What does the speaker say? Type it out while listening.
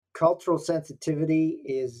cultural sensitivity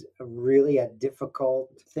is really a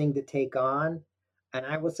difficult thing to take on. And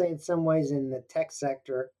I will say, in some ways, in the tech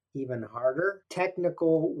sector, even harder.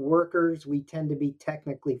 Technical workers, we tend to be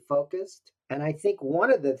technically focused. And I think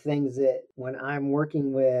one of the things that when I'm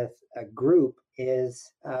working with a group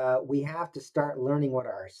is we have to start learning what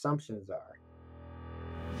our assumptions are.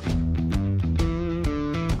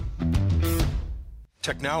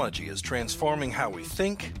 Technology is transforming how we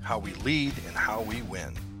think, how we lead, and how we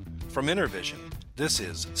win. From InterVision, this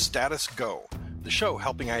is Status Go, the show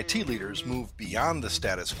helping IT leaders move beyond the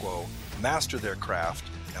status quo, master their craft,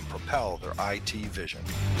 and propel their IT vision.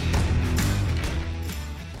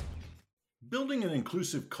 Building an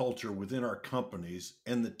inclusive culture within our companies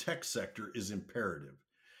and the tech sector is imperative.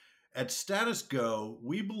 At Status Go,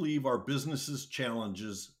 we believe our business's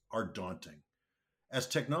challenges are daunting. As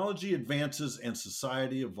technology advances and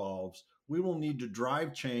society evolves, we will need to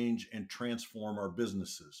drive change and transform our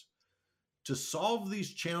businesses. To solve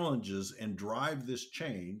these challenges and drive this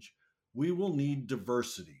change, we will need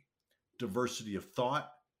diversity. Diversity of thought,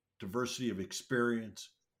 diversity of experience,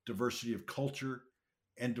 diversity of culture,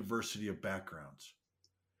 and diversity of backgrounds.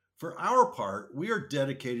 For our part, we are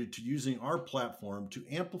dedicated to using our platform to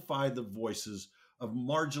amplify the voices of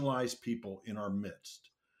marginalized people in our midst.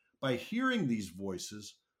 By hearing these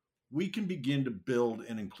voices, we can begin to build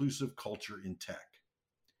an inclusive culture in tech.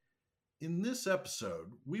 In this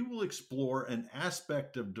episode, we will explore an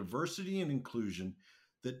aspect of diversity and inclusion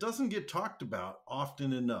that doesn't get talked about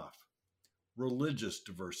often enough: religious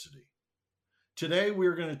diversity. Today, we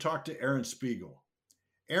are going to talk to Aaron Spiegel.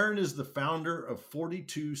 Aaron is the founder of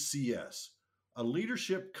 42CS, a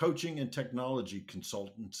leadership, coaching, and technology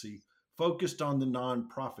consultancy focused on the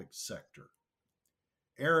nonprofit sector.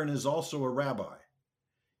 Aaron is also a rabbi.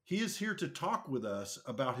 He is here to talk with us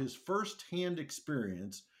about his firsthand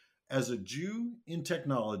experience as a Jew in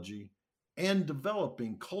technology and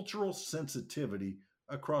developing cultural sensitivity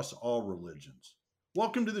across all religions.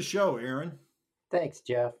 Welcome to the show, Aaron. Thanks,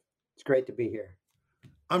 Jeff. It's great to be here.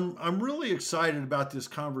 I'm really excited about this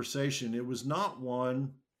conversation. It was not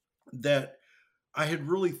one that I had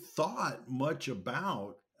really thought much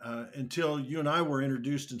about until you and I were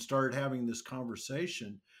introduced and started having this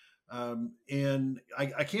conversation. And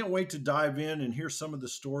I can't wait to dive in and hear some of the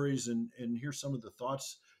stories and hear some of the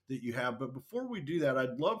thoughts that you have. But before we do that,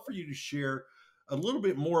 I'd love for you to share a little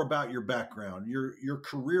bit more about your background, your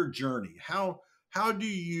career journey. How do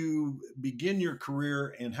you begin your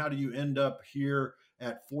career, and how do you end up here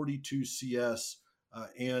at 42CS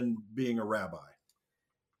and being a rabbi?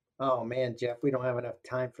 Oh man, Jeff, we don't have enough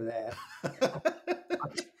time for that.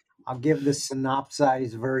 I'll give the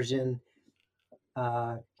synopsized version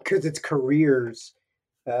because it's careers.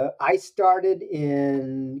 I started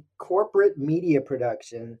in corporate media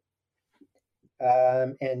production,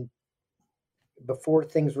 and before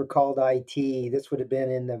things were called IT, this would have been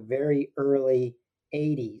in the very early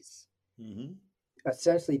 80s,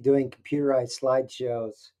 essentially doing computerized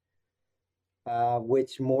slideshows,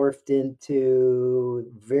 which morphed into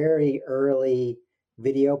very early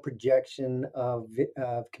video projection of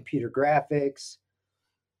computer graphics.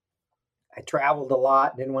 I traveled a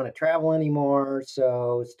lot, didn't want to travel anymore,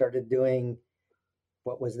 so started doing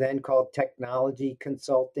what was then called technology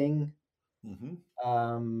consulting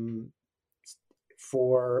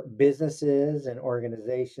for businesses and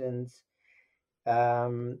organizations.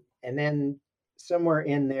 And then somewhere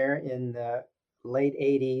in there in the late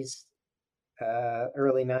 80s,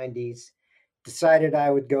 early 90s, decided I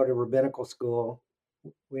would go to rabbinical school.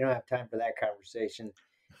 We don't have time for that conversation.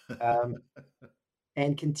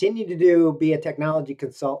 And continue to be a technology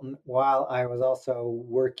consultant while I was also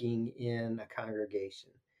working in a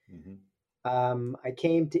congregation. I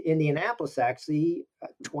came to Indianapolis actually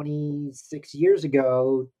 26 years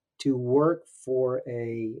ago to work for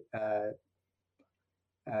a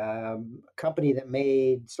company that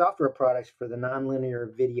made software products for the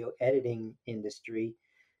nonlinear video editing industry.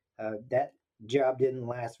 That job didn't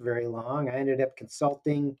last very long. I ended up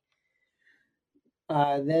consulting,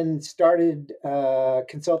 then started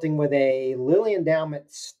consulting with a Lilly Endowment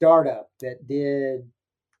startup that did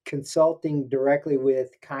consulting directly with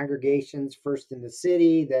congregations, first in the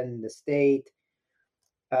city, then in the state.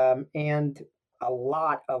 And a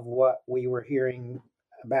lot of what we were hearing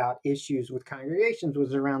about issues with congregations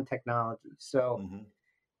was around technology. So,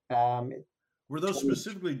 were those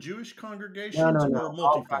specifically Jewish congregations or multi-faith?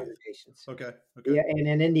 All congregations. Okay. Yeah, and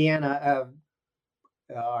in Indiana,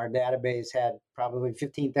 our database had probably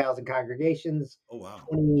 15,000 congregations. Oh, wow.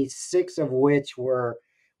 26 of which were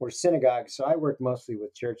synagogues. So I worked mostly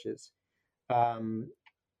with churches. And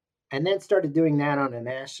then started doing that on a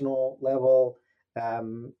national level.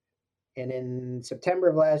 And in September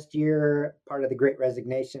of last year, part of the Great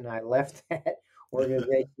Resignation, I left that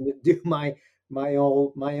organization to do my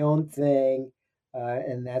own thing,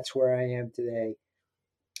 and that's where I am today.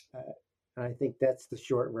 And I think that's the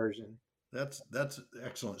short version. That's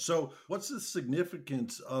excellent. So, what's the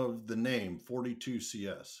significance of the name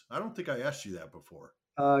 42CS? I don't think I asked you that before.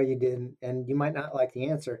 Oh, you didn't, and you might not like the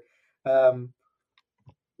answer. Um,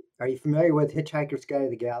 are you familiar with Hitchhiker's Guide to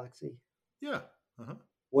the Galaxy? Yeah. Uh-huh.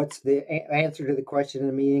 What's the answer to the question of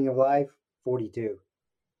the meaning of life? 42.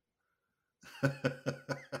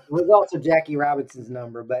 It was also Jackie Robinson's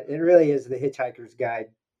number, but it really is the Hitchhiker's Guide.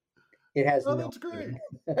 It has Oh, no that's great. meaning.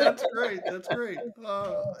 That's great. That's great.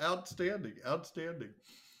 Outstanding. Outstanding.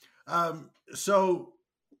 So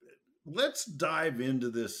let's dive into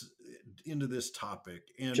this topic.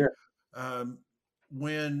 And Sure.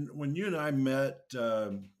 When you and I met,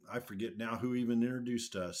 I forget now who even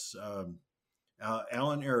introduced us.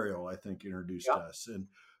 Alan Ariel, I think, introduced us, and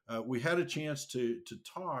we had a chance to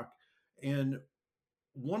talk. And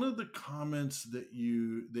one of the comments that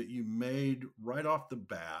you made right off the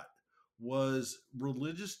bat was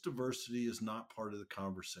religious diversity is not part of the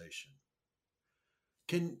conversation.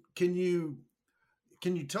 Can you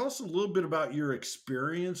tell us a little bit about your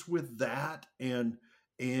experience with that, and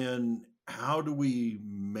how do we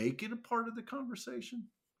make it a part of the conversation?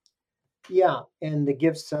 Yeah, and to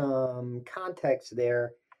give some context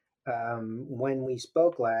there, when we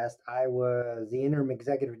spoke last, I was the interim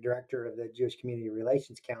executive director of the Jewish Community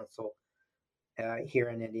Relations Council here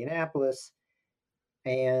in Indianapolis.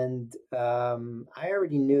 And I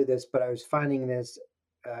already knew this, but I was finding this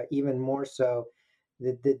even more so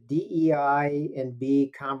that the DEI and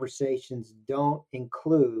B conversations don't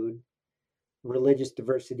include religious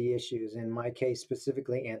diversity issues, in my case,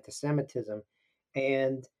 specifically anti-Semitism.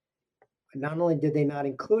 And not only did they not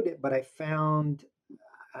include it, but I found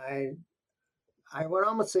I I would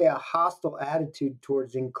almost say a hostile attitude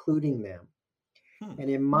towards including them.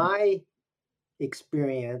 And in my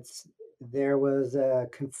experience, there was a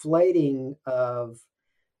conflating of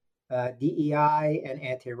DEI and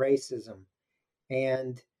anti-racism.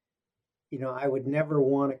 And, I would never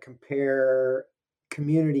want to compare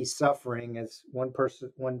community suffering, as one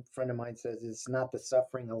friend of mine says, it's not the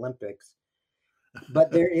suffering Olympics.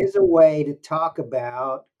 But there is a way to talk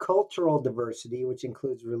about cultural diversity, which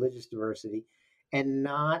includes religious diversity, and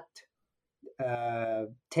not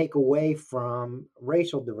take away from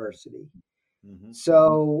racial diversity. Mm-hmm.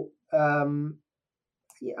 So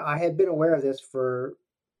I had been aware of this for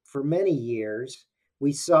many years.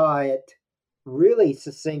 We saw it really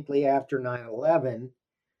succinctly after 9/11.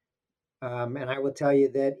 And I will tell you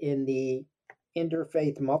that in the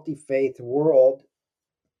interfaith, multi-faith world,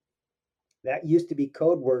 that used to be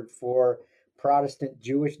code word for Protestant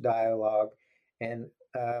Jewish dialogue, and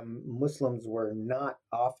Muslims were not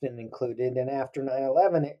often included. And after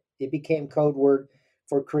 9/11, it became code word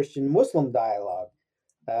for Christian Muslim dialogue,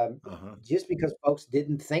 just because folks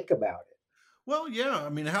didn't think about it. Well, yeah. I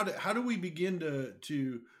mean, how do we begin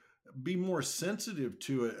to be more sensitive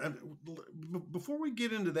to it? Before we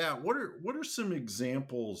get into that, what are some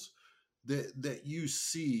examples that you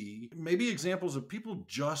see? Maybe examples of people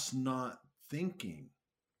just not thinking.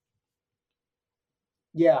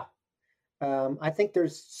 Yeah. I think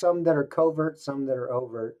there's some that are covert, some that are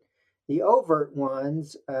overt. The overt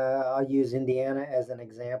ones, I'll use Indiana as an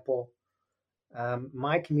example.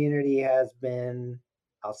 My community has been,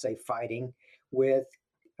 I'll say, fighting with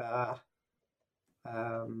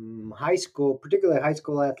high school, particularly high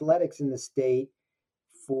school athletics in the state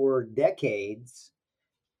for decades,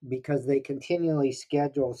 because they continually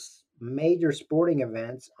schedule major sporting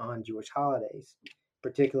events on Jewish holidays,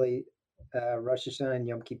 particularly Rosh Hashanah and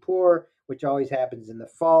Yom Kippur, which always happens in the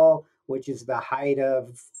fall, which is the height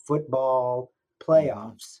of football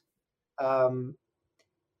playoffs. Mm-hmm.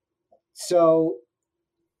 So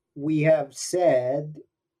we have said,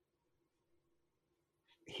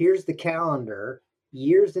 here's the calendar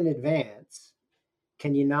years in advance.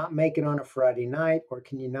 Can you not make it on a Friday night, or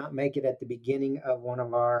can you not make it at the beginning of one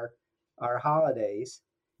of our holidays?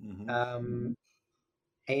 Mm-hmm.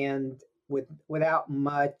 And without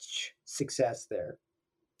much success there.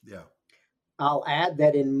 Yeah. I'll add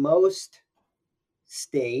that in most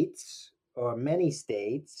states, or many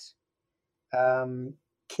states,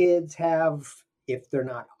 kids have, if they're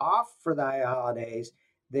not off for the holidays,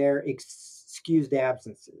 they're excused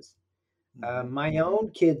absences. Mm-hmm. My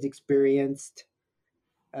own kids experienced,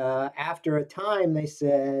 after a time, they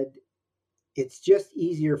said, it's just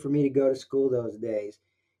easier for me to go to school those days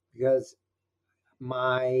because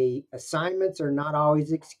my assignments are not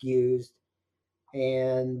always excused,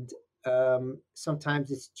 and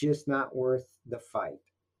sometimes it's just not worth the fight.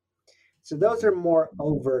 So those are more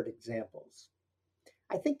overt examples.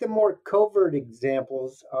 I think the more covert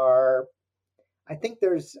examples are, I think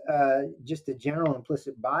there's just a general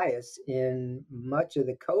implicit bias in much of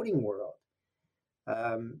the coding world,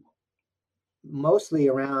 um, mostly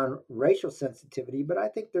around racial sensitivity, but I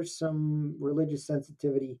think there's some religious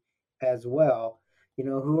sensitivity as well. You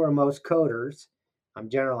know, who are most coders? I'm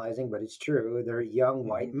generalizing, but it's true. They're young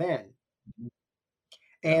white men,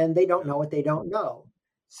 and they don't know what they don't know.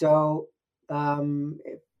 So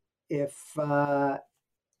if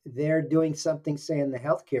they're doing something, say, in the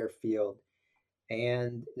healthcare field,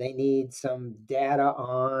 and they need some data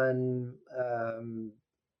on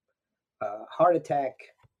heart attack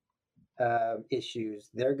issues,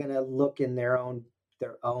 they're going to look in their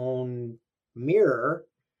own mirror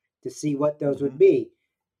to see what those would be,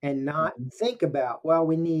 and not think about, well,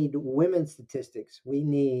 we need women's statistics, we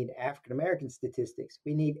need African American statistics,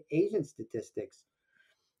 we need Asian statistics,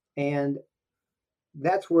 and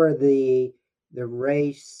that's where the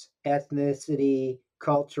race, ethnicity,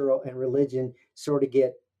 cultural, and religion sort of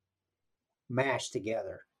get mashed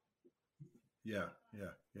together. Yeah,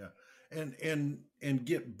 and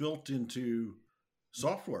get built into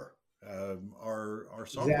software. Our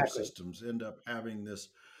software Exactly. systems end up having this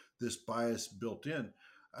bias built in.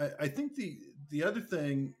 I think the other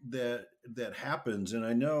thing that happens, and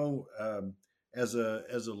I know as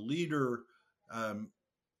a leader, um,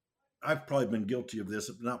 I've probably been guilty of this,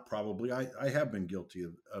 not probably. I have been guilty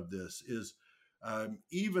of this. Is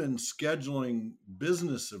even scheduling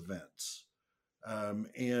business events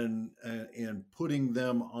and putting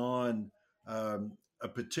them on a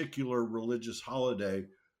particular religious holiday,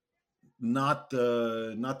 not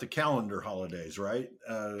the calendar holidays, right?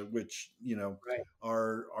 Which Right.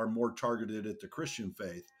 are more targeted at the Christian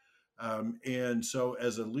faith. And so,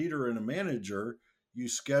 as a leader and a manager, you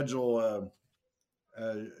schedule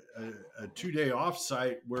a 2-day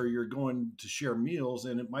offsite where you're going to share meals,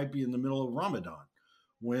 and it might be in the middle of Ramadan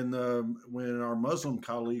when our Muslim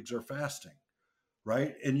colleagues are fasting,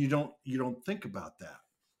 right? And you don't think about that.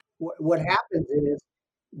 What happens is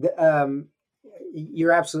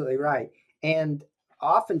you're absolutely right. And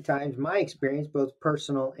oftentimes, my experience, both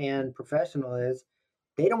personal and professional, is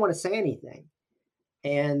they don't want to say anything.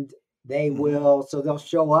 And Mm-hmm. so they'll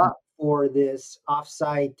show up for this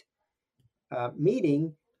offsite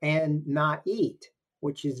meeting and not eat,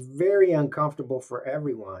 which is very uncomfortable for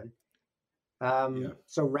everyone. Yeah.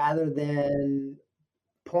 So rather than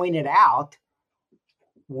point it out,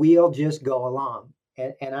 we'll just go along.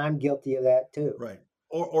 And I'm guilty of that too. Right.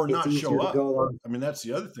 Or It's not show easier to go up. along I mean, that's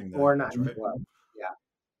the other thing that or not happens, right? show up.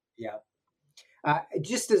 Yeah, yeah.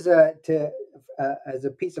 Just as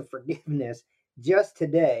a piece of forgiveness, just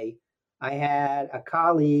today, I had a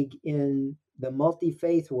colleague in the multi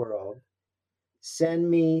faith world send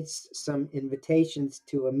me some invitations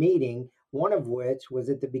to a meeting, one of which was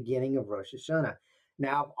at the beginning of Rosh Hashanah.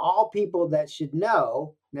 Now, of all people that should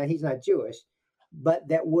know, now he's not Jewish, but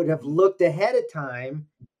that would have looked ahead of time,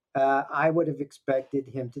 I would have expected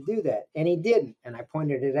him to do that. And he didn't. And I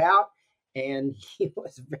pointed it out, and he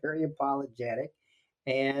was very apologetic.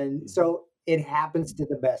 And Mm-hmm. so it happens to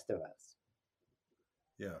the best of us.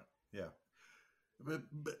 Yeah. Yeah. But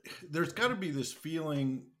there's got to be this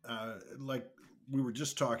feeling, like we were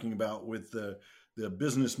just talking about with the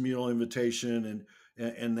business meal invitation,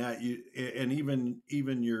 and that you, and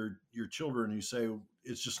even your children who say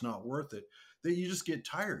it's just not worth it, that you just get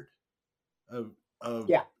tired of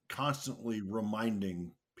Yeah. constantly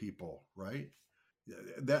reminding people, right?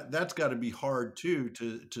 That's got to be hard too,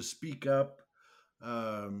 to speak up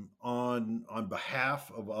on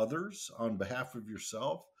behalf of others, on behalf of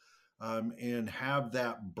yourself, and have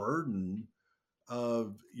that burden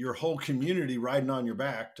of your whole community riding on your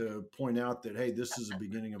back to point out that, hey, this is the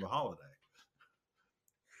beginning of a holiday.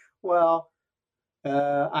 Well,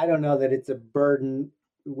 I don't know that it's a burden.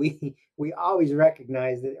 We always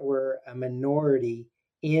recognize that we're a minority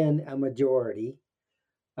in a majority.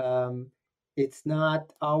 Um, it's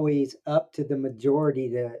not always up to the majority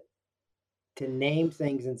to name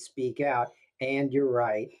things and speak out. And you're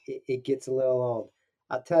right, it gets a little old.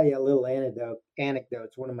 I'll tell you a little anecdote.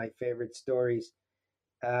 It's one of my favorite stories.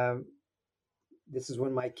 Um, this is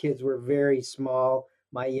when my kids were very small.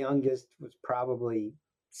 My youngest was probably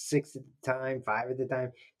 6 at the time, 5 at the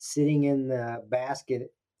time, sitting in the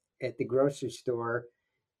basket at the grocery store.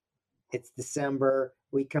 It's December.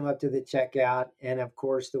 We come up to the checkout, and of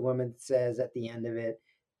course, the woman says at the end of it,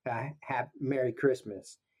 "Have Merry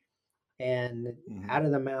Christmas." And Mm-hmm. out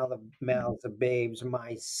of the mouths of babes,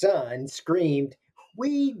 my son screamed,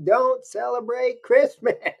 we don't celebrate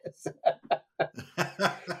Christmas.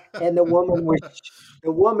 And the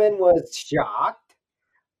woman was shocked,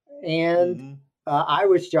 and Mhm. I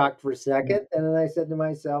was shocked for a second, and then I said to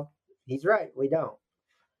myself, "He's right, we don't,"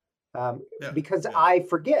 Yeah, because yeah. I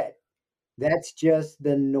forget. That's just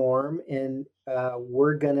the norm, and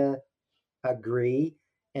we're gonna agree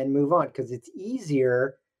and move on because it's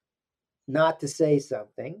easier not to say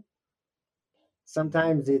something. Mhm.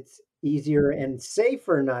 Sometimes it's easier and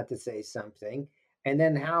safer not to say something. And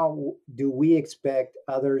then how do we expect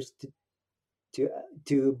others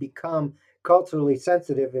to become culturally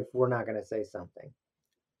sensitive if we're not going to say something?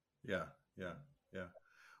 Yeah, yeah, yeah.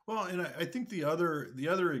 Well, and I think the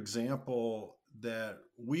other example that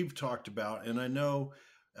we've talked about, and I know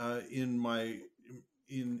in my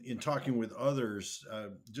in talking with others,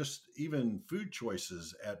 just even food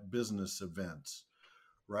choices at business events,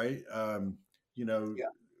 right? You know, Yeah.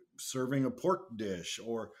 serving a pork dish,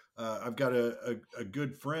 or I've got a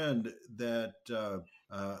good friend that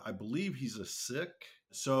I believe he's a Sikh,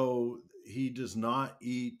 so he does not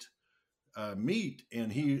eat meat,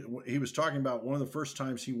 and he was talking about one of the first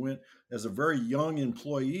times he went as a very young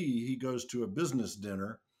employee. He goes to a business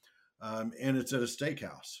dinner, and it's at a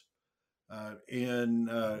steakhouse, and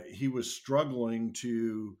he was struggling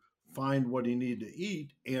to find what he needed to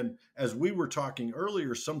eat. And as we were talking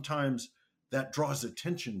earlier, sometimes that draws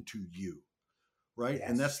attention to you, right?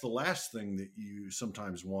 And that's Yes. the last thing that you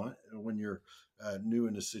sometimes want when you're new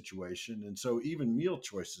in a situation. And so even meal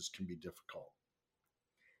choices can be difficult.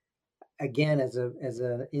 Again, as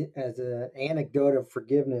an anecdote of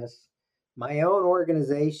forgiveness, my own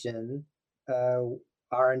organization, uh,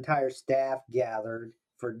 our entire staff gathered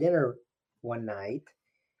for dinner one night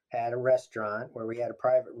at a restaurant where we had a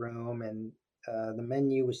private room, and the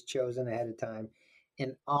menu was chosen ahead of time,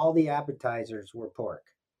 and all the appetizers were pork,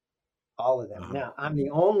 all of them. Uh-huh. Now, I'm the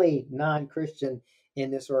only non-Christian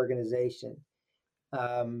in this organization,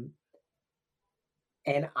 um,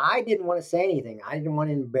 and I didn't want to say anything. I didn't want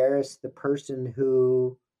to embarrass the person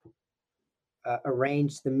who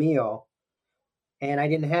arranged the meal, and I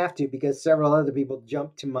didn't have to because several other people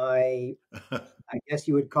jumped to my, I guess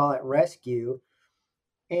you would call it, rescue,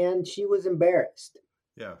 and she was embarrassed.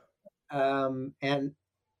 Yeah. And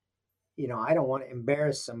I don't want to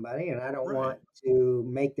embarrass somebody, and I don't Right. want to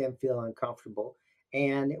make them feel uncomfortable.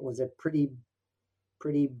 And it was a pretty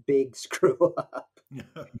big screw up.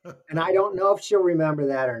 And I don't know if she'll remember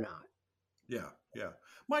that or not. Yeah, yeah.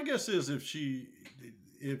 My guess is if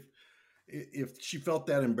if she felt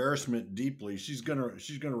that embarrassment deeply, she's gonna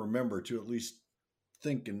remember to at least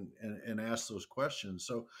think and ask those questions.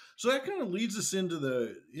 So that kind of leads us into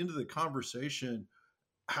the conversation.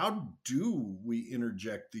 How do we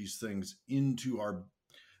interject these things into our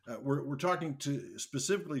we're talking to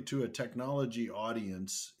specifically to a technology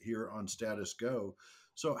audience here on Status Go.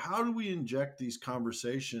 So how do we inject these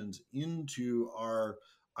conversations into our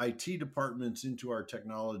IT departments, into our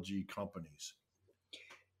technology companies?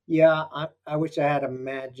 Yeah, I wish I had a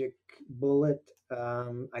magic bullet.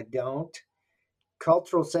 I don't.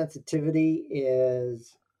 Cultural sensitivity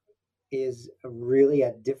is really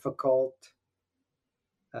a difficult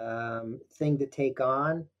thing to take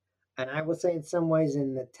on, and I will say in some ways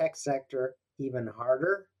in the tech sector even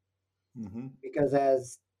harder Mm-hmm. because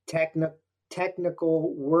as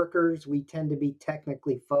technical workers, we tend to be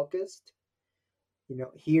technically focused.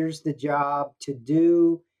 Here's the job to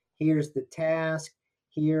do, here's the task,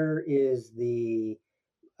 here is the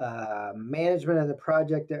management of the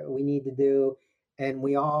project that we need to do. And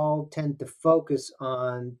we all tend to focus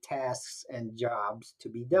on tasks and jobs to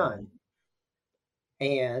be Mm-hmm. done.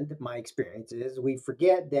 And my experience is we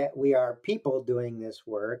forget that we are people doing this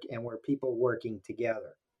work and we're people working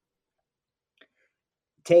together.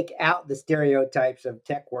 Take out the stereotypes of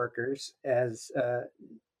tech workers as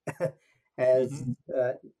Mm-hmm.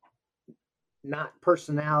 not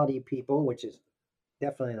personality people, which is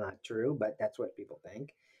definitely not true, but that's what people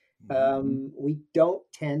think. Mm-hmm. We don't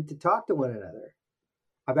tend to talk to one another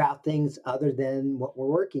about things other than what we're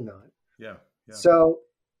working on. Yeah. Yeah. So,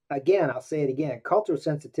 again, I'll say it again, cultural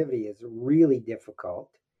sensitivity is really difficult.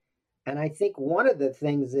 And I think one of the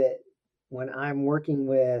things that when I'm working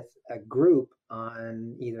with a group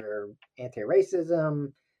on either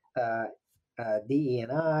anti-racism, uh,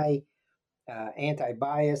 DE&I,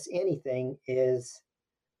 anti-bias, anything, is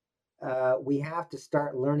we have to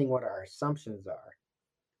start learning what our assumptions are,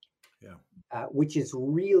 Yeah. which is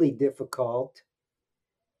really difficult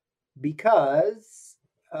because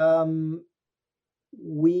um,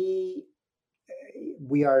 we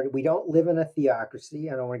we don't live in a theocracy.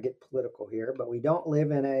 I don't want to get political here, but we don't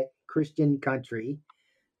live in a Christian country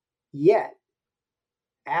yet.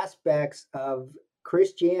 aspects of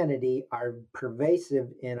Christianity are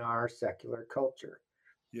pervasive in our secular culture.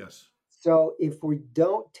 Yes. So if we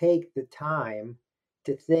don't take the time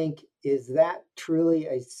to think, is that truly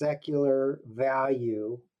a secular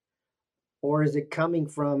value, or is it coming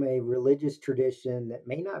from a religious tradition that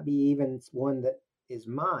may not be even one that is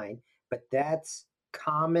mine, but that's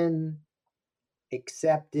common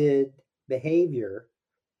accepted behavior?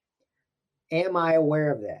 Am I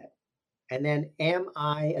aware of that? And then am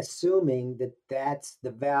I assuming that that's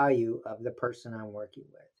the value of the person I'm working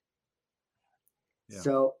with? Yeah.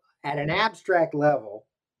 So at an abstract level,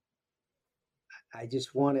 I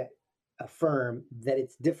just want to affirm that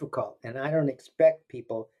it's difficult, and I don't expect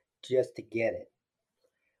people just to get it.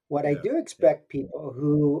 What I do expect people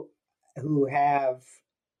who have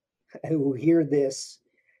who hear this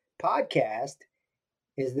podcast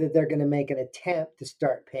is that they're going to make an attempt to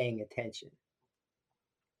start paying attention,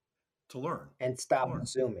 to learn and stop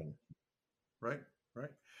assuming. Right.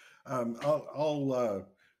 I'll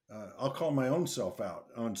call my own self out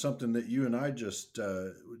on something that you and I just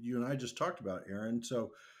talked about, Aaron.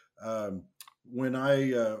 So when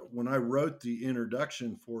I wrote the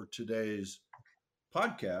introduction for today's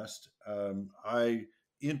podcast, I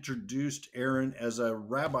introduced Aaron as a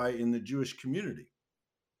rabbi in the Jewish community.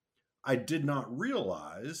 I did not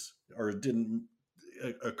realize, or it didn't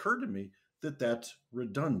occur to me, that that's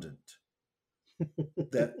redundant.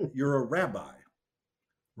 That you're a rabbi,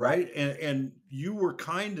 right? And you were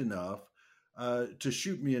kind enough to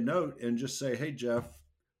shoot me a note and just say, "Hey, Jeff,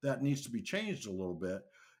 that needs to be changed a little bit."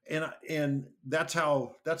 And that's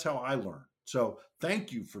how I learn. So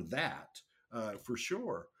thank you for that, for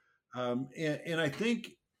sure. And I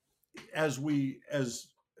think as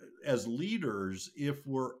leaders, if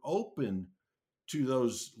we're open to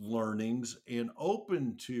those learnings and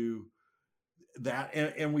open to that,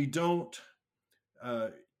 and we don't,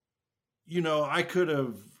 I could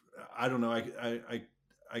have, I don't know, I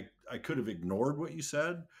could have ignored what you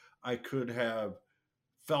said. I could have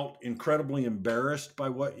felt incredibly embarrassed by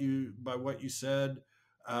what you said,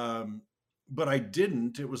 but I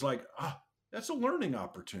didn't. It was like, that's a learning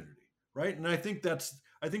opportunity, right? And I think that's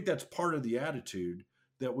part of the attitude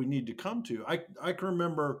that we need to come to. I can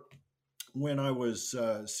remember when I was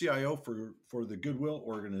CIO for the Goodwill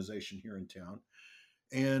organization here in town,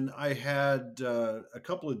 and I had a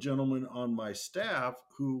couple of gentlemen on my staff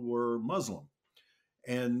who were Muslim,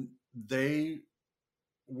 and they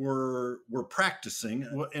were practicing.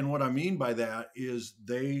 And what I mean by that is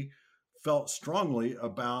they felt strongly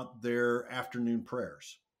about their afternoon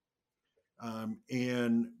prayers,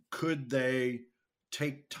 and could they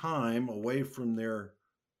take time away from their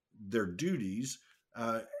duties,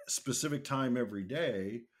 specific time every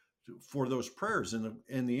day for those prayers?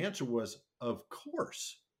 And the answer was, of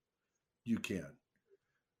course you can.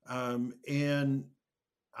 And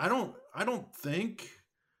I don't think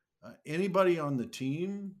anybody on the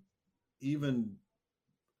team even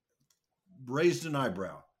raised an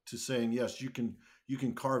eyebrow to saying, yes, you can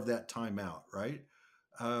carve that time out, right?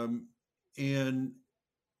 And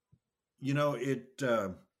it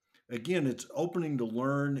again, it's opening to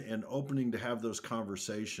learn and opening to have those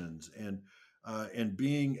conversations, and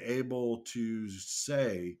being able to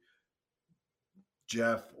say,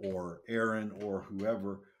 Jeff or Aaron or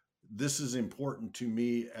whoever, this is important to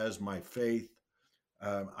me as my faith.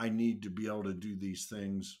 I need to be able to do these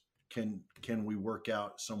things. Can we work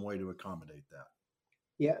out some way to accommodate that?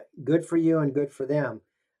 Yeah, good for you and good for them.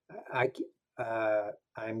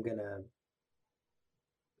 I'm gonna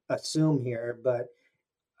assume here, but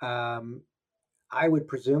I would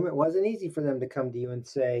presume it wasn't easy for them to come to you and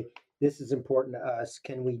say, "This is important to us.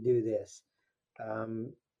 Can we do this?"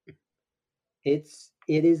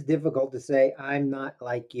 It is difficult to say, "I'm not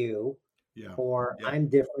like you," or "I'm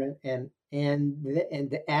different," and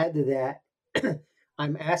to add to that,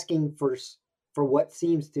 I'm asking for what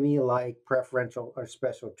seems to me like preferential or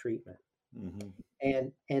special treatment,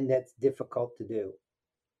 and that's difficult to do.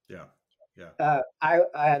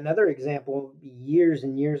 Another example, years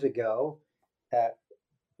and years ago,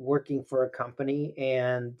 working for a company,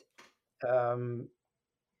 and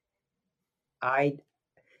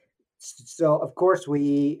so of course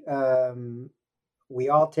we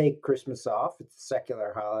all take Christmas off. It's a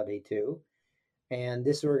secular holiday too, and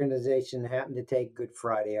this organization happened to take Good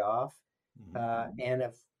Friday off, and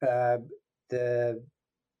if the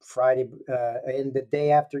Friday and the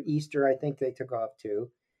day after Easter, I think they took off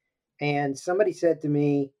too. And somebody said to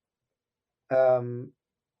me, do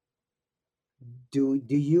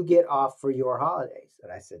you get off for your holidays?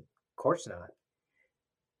 And I said, of course not.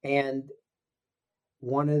 And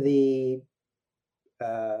one of the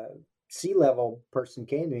C-level person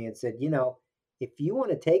came to me and said, if you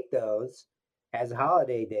want to take those as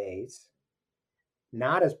holiday days,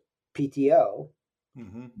 not as PTO,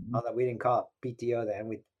 although we didn't call it PTO then,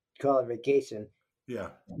 we call it vacation. Yeah.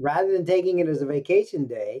 Rather than taking it as a vacation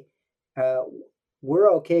day,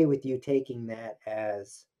 we're okay with you taking that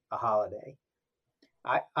as a holiday.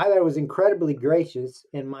 I thought it was incredibly gracious.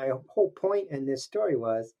 And my whole point in this story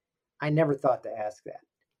was I never thought to ask that.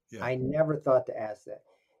 Yeah. I never thought to ask that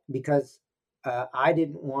because I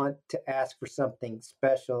didn't want to ask for something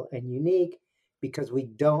special and unique because we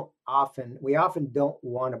often don't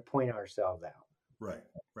want to point ourselves out. Right.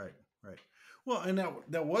 Well, and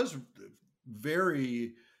that was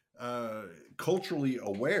very culturally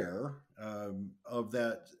aware of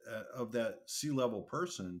that C-level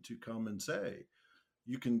person to come and say,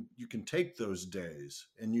 you can take those days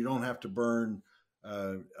and you don't have to burn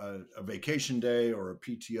a vacation day or a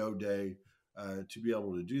PTO day to be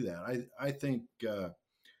able to do that. I think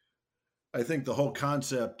the whole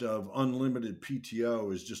concept of unlimited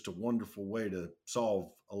PTO is just a wonderful way to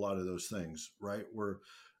solve a lot of those things, right? Where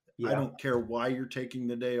I don't care why you're taking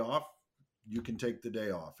the day off, you can take the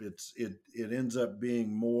day off. It ends up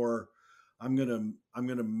being more, I'm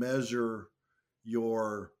gonna measure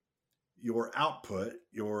your output,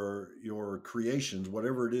 your creations,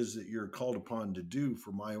 whatever it is that you're called upon to do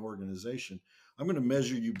for my organization. I'm going to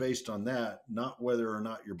measure you based on that, not whether or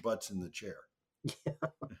not your butt's in the chair.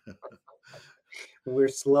 We're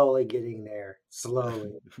slowly getting there.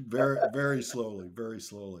 Slowly. very slowly.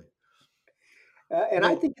 And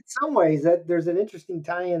I think in some ways that there's an interesting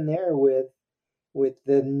tie-in there with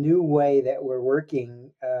the new way that we're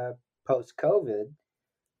working post-COVID.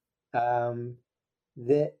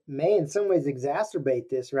 That may in some ways exacerbate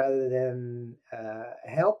this rather than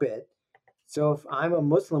help it. So if I'm a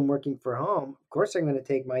Muslim working from home, of course I'm going to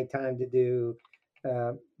take my time to do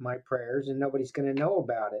my prayers and nobody's going to know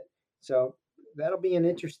about it. So that'll be an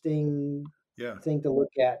interesting thing to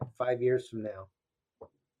look at 5 years from now.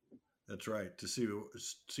 That's right. To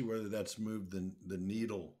see whether that's moved the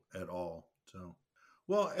needle at all. So,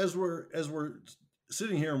 well, as we're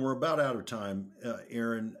sitting here and we're about out of time,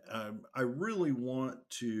 Aaron, I really want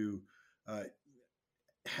to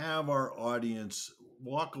have our audience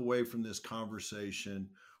walk away from this conversation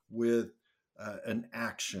with an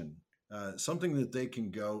action, something that they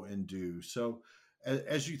can go and do. So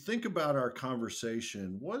as you think about our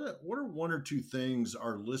conversation, what are one or two things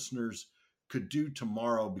our listeners could do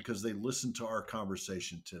tomorrow because they listened to our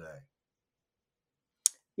conversation today?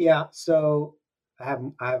 Yeah, so I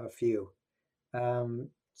have a few.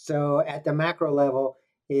 So at the macro level,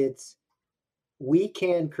 we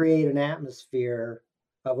can create an atmosphere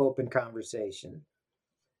of open conversation.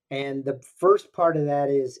 And the first part of that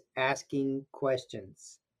is asking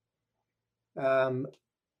questions.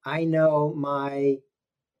 I know my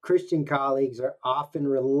Christian colleagues are often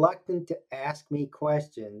reluctant to ask me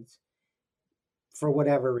questions for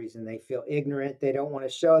whatever reason. They feel ignorant. They don't want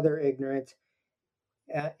to show their ignorance.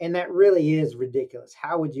 And that really is ridiculous.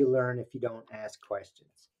 How would you learn if you don't ask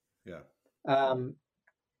questions? Yeah.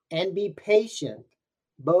 And be patient,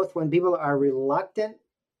 both when people are reluctant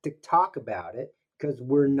to talk about it because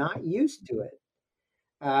we're not used to it,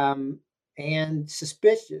 and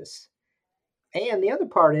suspicious. And the other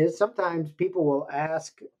part is sometimes people will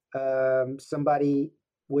ask somebody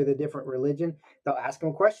with a different religion, they'll ask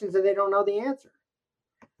them questions and they don't know the answer.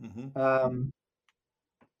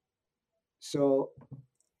 So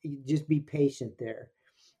you just be patient there.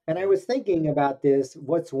 And I was thinking about this.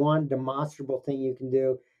 What's one demonstrable thing you can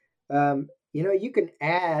do? You can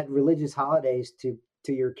add religious holidays to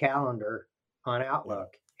your calendar on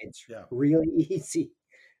Outlook. It's really easy.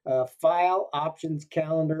 File, options,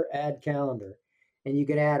 calendar, add calendar. And you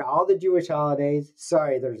can add all the Jewish holidays.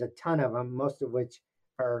 Sorry, there's a ton of them, most of which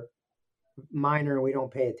are minor and we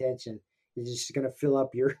don't pay attention. It's just going to fill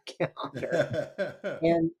up your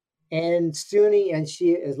calendar. And Sunni and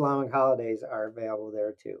Shia Islamic holidays are available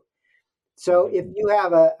there too. So if you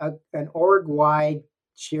have an org-wide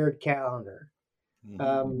shared calendar,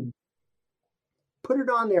 put it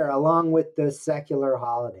on there along with the secular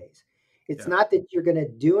holidays. It's not that you're going to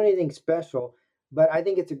do anything special, but I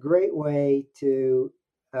think it's a great way to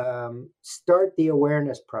start the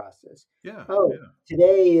awareness process.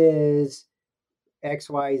 Today is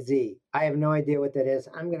XYZ. I have no idea what that is.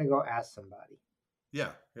 I'm going to go ask somebody.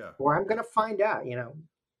 Or I'm going to find out,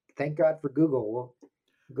 thank God for Google. We'll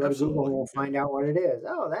go to Google and we'll find out what it is.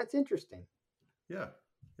 Oh, that's interesting. Yeah.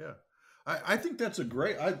 I think that's a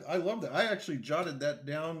great, I love that. I actually jotted that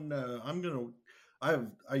down. I'm going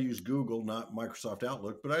I use Google, not Microsoft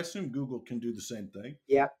Outlook, but I assume Google can do the same thing.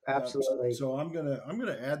 Yeah, absolutely. So I'm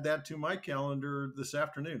gonna add that to my calendar this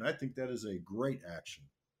afternoon. I think that is a great action.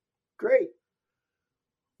 Great.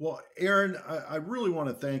 Well, Aaron, I really want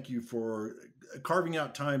to thank you for carving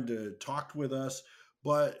out time to talk with us,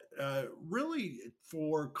 but really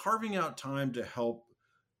for carving out time to help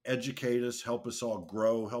educate us, help us all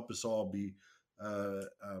grow, help us all be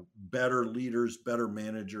better leaders, better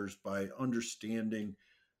managers by understanding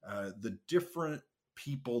the different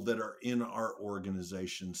people that are in our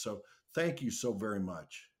organization. So thank you so very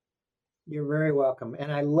much. You're very welcome.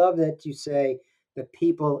 And I love that you say the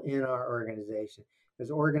people in our organization, because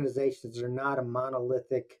organizations are not a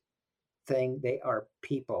monolithic thing. They are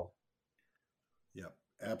people. Yep,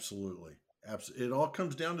 absolutely. It all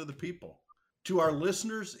comes down to the people. To our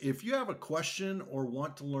listeners, if you have a question or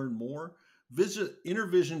want to learn more, visit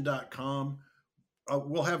intervision.com.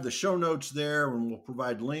 We'll have the show notes there, and we'll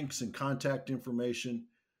provide links and contact information.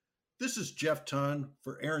 This is Jeff Tunn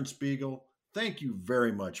for Aaron Spiegel. Thank you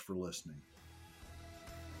very much for listening.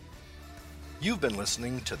 You've been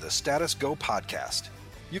listening to the Status Go podcast.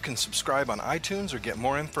 You can subscribe on iTunes or get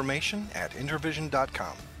more information at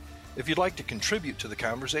intervision.com. If you'd like to contribute to the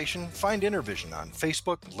conversation, find Intervision on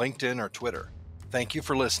Facebook, LinkedIn, or Twitter. Thank you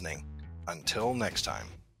for listening. Until next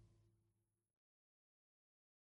time.